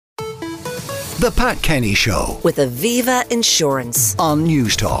The Pat Kenny Show with Aviva Insurance on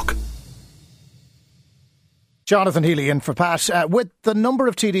News Talk. Jonothan Healy in for Pat. With the number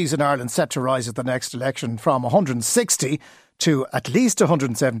of TDs in Ireland set to rise at the next election from 160 to at least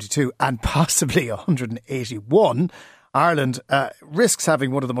 172 and possibly 181, Ireland risks having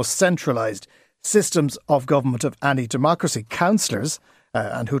one of the most centralised systems of government of any democracy. Councillors,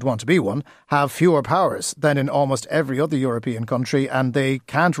 and who'd want to be one, have fewer powers than in almost every other European country, and they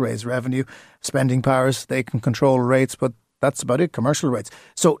can't raise revenue, spending powers. They can control rates, but that's about it, commercial rates.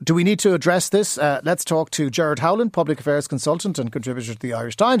 So do we need to address this? Let's talk to Gerard Howlin, Public Affairs Consultant and contributor to the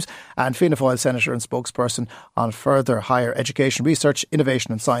Irish Times, and Fianna Fáil Senator and spokesperson on further higher education research,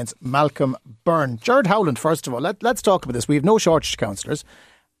 innovation and science, Malcolm Byrne. Gerard Howlin, first of all, let's talk about this. We have no shortage of councillors,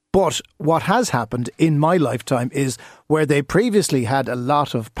 but what has happened in my lifetime is where they previously had a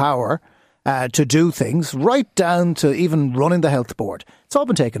lot of power to do things, right down to even running the health board. It's all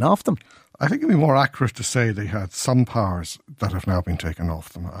been taken off them. I think it'd be more accurate to say they had some powers that have now been taken off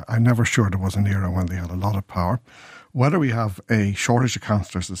them. I'm never sure there was an era when they had a lot of power. Whether we have a shortage of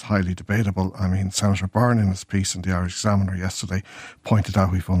councillors is highly debatable. I mean, Senator Byrne in his piece in the Irish Examiner yesterday pointed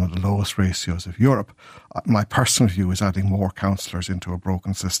out we've one of the lowest ratios of Europe. My personal view is adding more councillors into a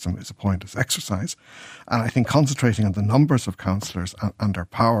broken system is a pointless exercise. And I think concentrating on the numbers of councillors and their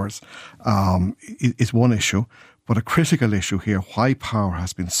powers is one issue. But a critical issue here, why power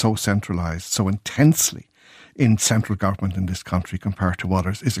has been so centralised, so intensely in central government in this country compared to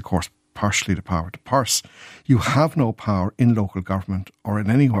others, is of course partially the power to purse. You have no power in local government or in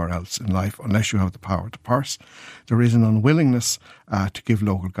anywhere else in life unless you have the power to purse. There is an unwillingness to give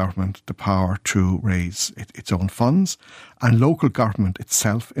local government the power to raise its own funds, and local government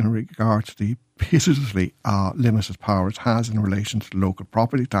itself, in regard to the pitilessly limited power it has in relation to the local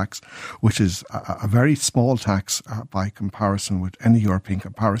property tax, which is a very small tax by comparison with any European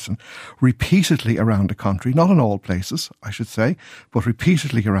comparison, repeatedly around the country, not in all places, I should say, but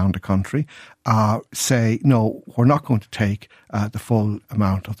repeatedly around the country, say, no, we're not going to take the full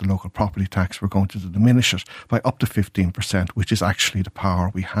amount of the local property tax, we're going to diminish it by up to 15%, which is actually the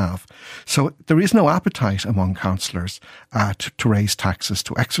power we have. So there is no appetite among councillors to raise taxes,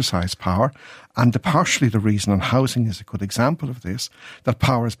 to exercise power. And partially the reason, and housing is a good example of this, that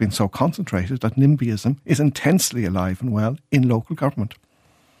power has been so concentrated that NIMBYism is intensely alive and well in local government.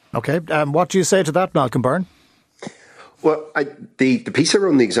 OK, what do you say to that, Malcolm Byrne? Well, the piece I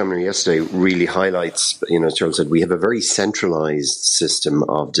wrote in the Examiner yesterday really highlights, as Charles said, we have a very centralised system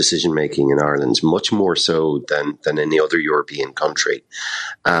of decision-making in Ireland, much more so than any other European country.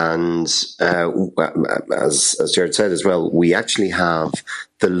 And as Gerard said as well, we actually have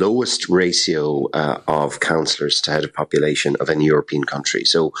the lowest ratio of councillors to head of population of any European country.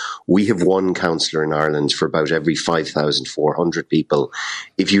 So we have one councillor in Ireland for about every 5,400 people.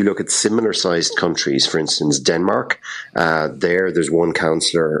 If you look at similar sized countries, for instance, Denmark, there's one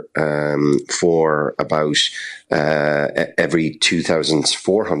councillor for about every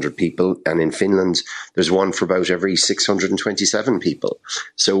 2,400 people. And in Finland, there's one for about every 627 people.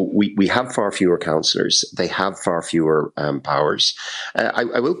 So we have far fewer councillors. They have far fewer powers.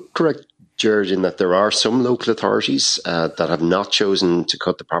 I will correct Gerard in that there are some local authorities that have not chosen to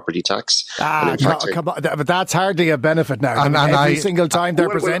cut the property tax. Come on, but that's hardly a benefit now. And every single time they're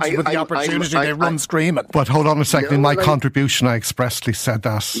presented with the opportunity, they run screaming. But hold on a second. In my contribution, I expressly said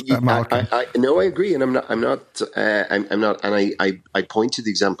that, Malcolm. No, I agree, and I'm not. And I point to the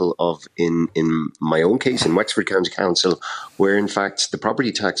example of in my own case in Wexford County Council, where in fact the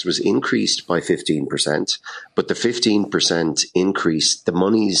property tax was increased by 15%, but the 15% increase, the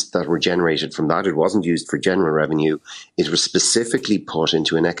monies that were generated from that, it wasn't used for general revenue. It was specifically put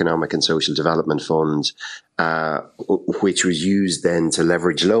into an economic and social development fund, which was used then to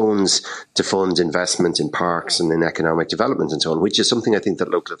leverage loans to fund investment in parks and in economic development and so on, which is something I think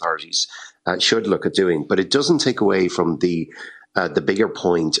that local authorities should look at doing. But it doesn't take away from the bigger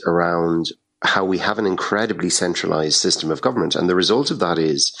point around how we have an incredibly centralised system of government. And the result of that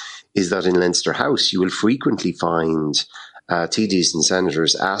is that in Leinster House, you will frequently find TDs and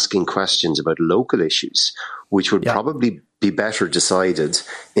senators asking questions about local issues, which would probably be better decided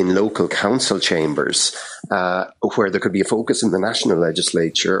in local council chambers, where there could be a focus in the national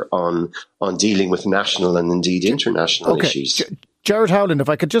legislature on dealing with national and indeed international issues. Gerard Howlin, if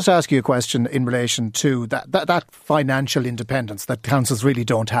I could just ask you a question in relation to that financial independence that councils really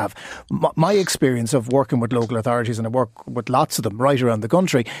don't have. My experience of working with local authorities, and I work with lots of them right around the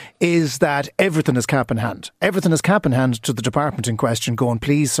country, is that everything is cap in hand. Everything is cap in hand to the department in question going,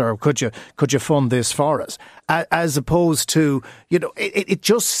 please, sir, could you fund this for us? As opposed to, it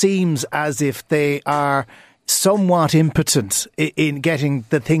just seems as if they are somewhat impotent in getting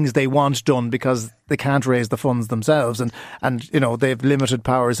the things they want done because they can't raise the funds themselves, and you know, they've limited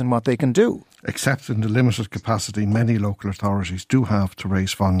powers in what they can do. Except in the limited capacity many local authorities do have to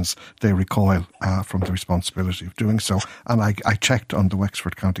raise funds, they recoil from the responsibility of doing so. And I checked on the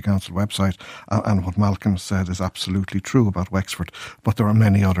Wexford County Council website, and what Malcolm said is absolutely true about Wexford, but there are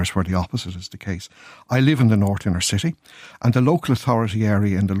many others where the opposite is the case. I live in the North Inner City, and the local authority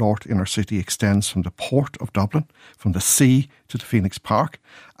area in the North Inner City extends from the Port of Dublin, from the sea to the Phoenix Park,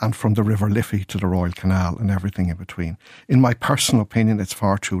 and from the River Liffey to the Royal Canal and everything in between. In my personal opinion, it's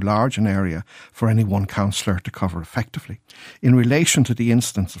far too large an area for any one councillor to cover effectively. In relation to the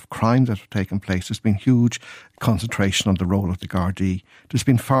instance of crime that have taken place, there's been huge concentration on the role of the Gardaí. There's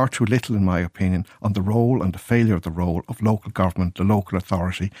been far too little, in my opinion, on the role and the failure of the role of local government, the local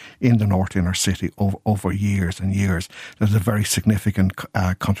authority in the North Inner City over years and years. There's a very significant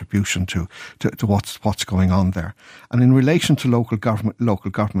contribution to what's going on there. And in relation to local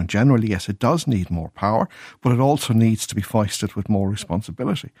government generally, yes, it does need more power, but it also needs to be foisted with more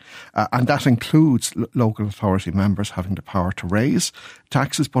responsibility. And that includes local authority members having the power to raise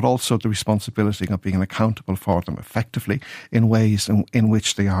taxes, but also the responsibility of being accountable for them effectively in ways in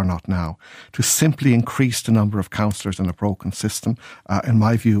which they are not now. To simply increase the number of councillors in a broken system, in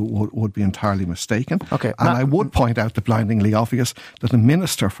my view, would be entirely mistaken. Okay, and I would point out the blindingly obvious that the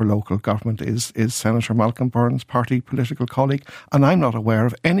Minister for Local Government is Senator Malcolm Byrne's party political colleague, and I'm not aware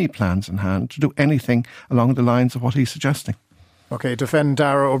of any plans in hand to do anything along the lines of what he's suggesting. Okay, defend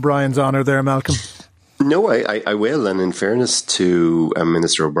Dara O'Brien's honour there, Malcolm. No, I will. And in fairness to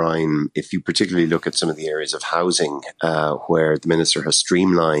Minister O'Brien, if you particularly look at some of the areas of housing where the Minister has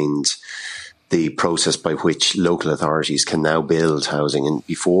streamlined the process by which local authorities can now build housing. And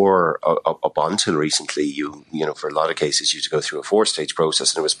before, up until recently, you know, for a lot of cases, you had to go through a 4-stage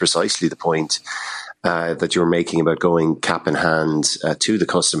process. And it was precisely the point that you were making about going cap in hand to the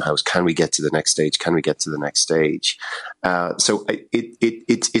Custom House. Can we get to the next stage? Can we get to the next stage? So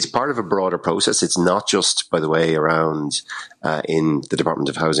it's part of a broader process. It's not just, by the way, around in the Department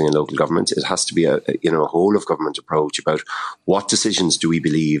of Housing and Local Government. It has to be a whole of government approach about what decisions do we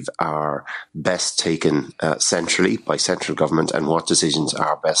believe are best taken centrally by central government and what decisions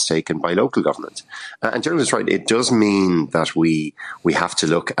are best taken by local government. And Gerard is right. It does mean that we have to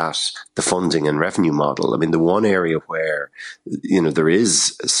look at the funding and revenue model. I mean, the one area where, there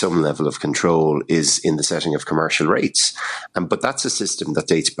is some level of control is in the setting of commercial rates. But that's a system that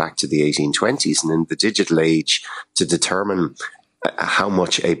dates back to the 1820s. And in the digital age, to determine how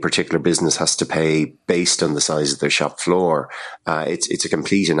much a particular business has to pay based on the size of their shop floor, it's a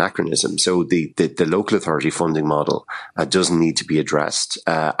complete anachronism. So the local authority funding model doesn't need to be addressed.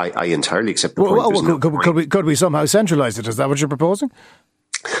 I entirely accept the point. Could we somehow centralise it? Is that what you're proposing?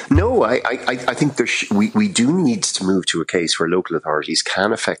 No, I think we do need to move to a case where local authorities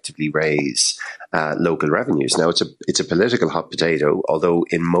can effectively raise local revenues. Now, it's a political hot potato, although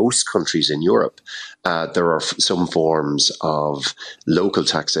in most countries in Europe, there are some forms of local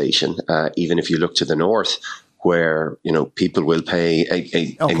taxation. Even if you look to the north, where people will pay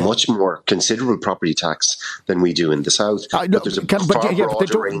a much more considerable property tax than we do in the south. But there's a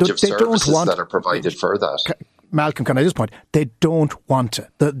broader range of services that are provided for that. Malcolm, can I just point? They don't want to.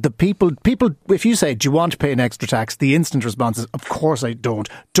 The people. If you say, "Do you want to pay an extra tax?" the instant response is, "Of course I don't.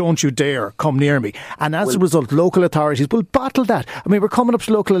 Don't you dare come near me." And as a result, local authorities will bottle that. I mean, we're coming up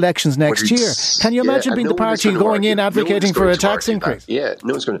to local elections next year. Can you imagine being the party going in advocating for a tax increase? Yeah,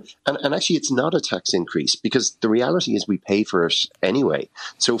 no one's going to. And actually, it's not a tax increase because the reality is we pay for it anyway.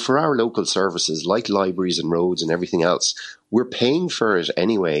 So for our local services, like libraries and roads and everything else, we're paying for it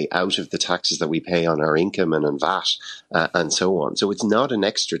anyway out of the taxes that we pay on our income and on VAT and so on. So it's not an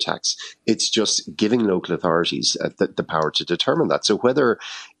extra tax. It's just giving local authorities the power to determine that. So whether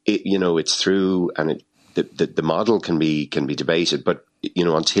it's through and the model can be debated, but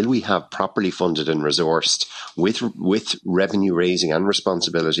until we have properly funded and resourced with revenue raising and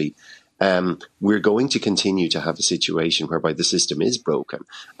responsibility, we're going to continue to have a situation whereby the system is broken.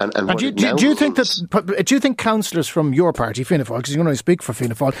 And do you think councillors from your party, Fianna Fáil, because you can only speak for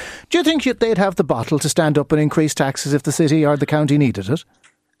Fianna Fáil, do you think they'd have the bottle to stand up and increase taxes if the city or the county needed it?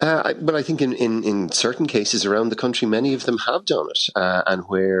 But I think in certain cases around the country, many of them have done it, and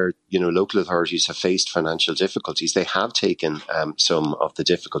where local authorities have faced financial difficulties, they have taken some of the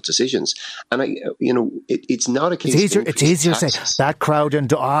difficult decisions. And it's not a case. It's easier to say that crowd in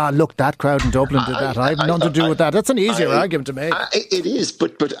that crowd in Dublin did that. I have nothing to do with that. That's an easier argument to make. It is,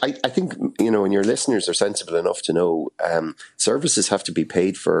 but I think and your listeners are sensible enough to know services have to be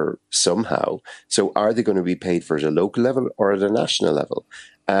paid for somehow. So are they going to be paid for at a local level or at a national level?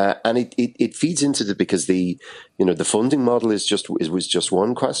 And it feeds into because the funding model was just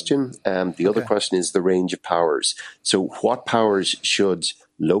one question. The other question is the range of powers. So what powers should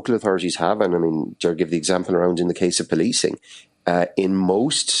local authorities have? And I mean, I'll give the example around in the case of policing. In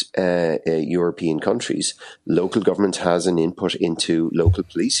most European countries, local government has an input into local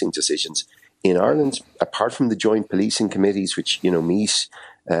policing decisions. In Ireland, apart from the joint policing committees, which meet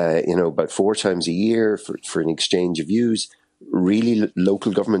about 4 times a year for an exchange of views, really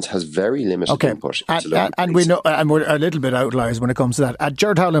local government has very limited input. And we know, and we're a little bit outliers when it comes to that.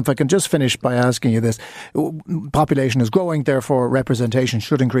 Gerard Howlin, if I can just finish by asking you this. Population is growing, therefore representation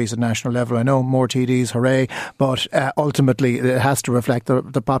should increase at national level. I know more TDs, hooray, but ultimately it has to reflect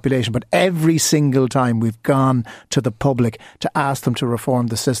the population. But every single time we've gone to the public to ask them to reform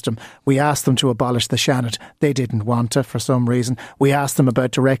the system, we asked them to abolish the Seanad. They didn't want to for some reason. We asked them about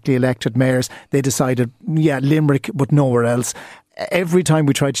directly elected mayors. They decided, Limerick, but nowhere else. Every time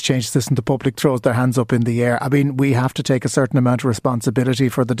we try to change the system, the public throws their hands up in the air. I mean, we have to take a certain amount of responsibility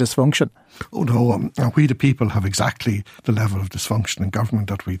for the dysfunction. Oh no, we the people have exactly the level of dysfunction in government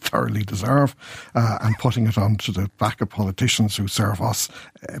that we thoroughly deserve, and putting it onto the back of politicians who serve us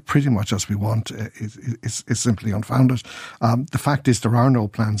pretty much as we want is simply unfounded. The fact is there are no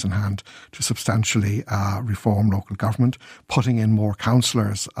plans in hand to substantially reform local government. Putting in more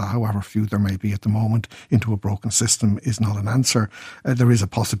councillors, however few there may be at the moment, into a broken system is not an answer. There is a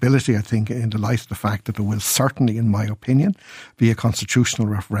possibility, I think, in the light of the fact that there will certainly, in my opinion, be a constitutional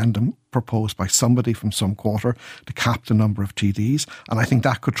referendum proposed by somebody from some quarter to cap the number of TDs. And I think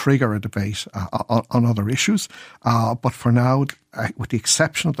that could trigger a debate on other issues. But for now, with the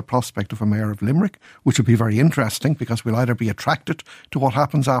exception of the prospect of a mayor of Limerick, which would be very interesting because we'll either be attracted to what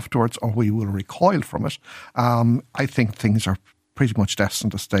happens afterwards or we will recoil from it, I think things are pretty much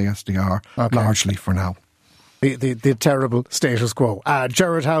destined to stay as they are, largely for now. The terrible status quo.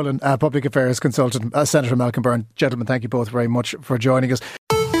 Gerard Howlin, Public Affairs Consultant, Senator Malcolm Byrne. Gentlemen, thank you both very much for joining us.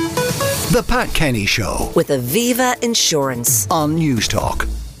 The Pat Kenny Show with Aviva Insurance on News Talk.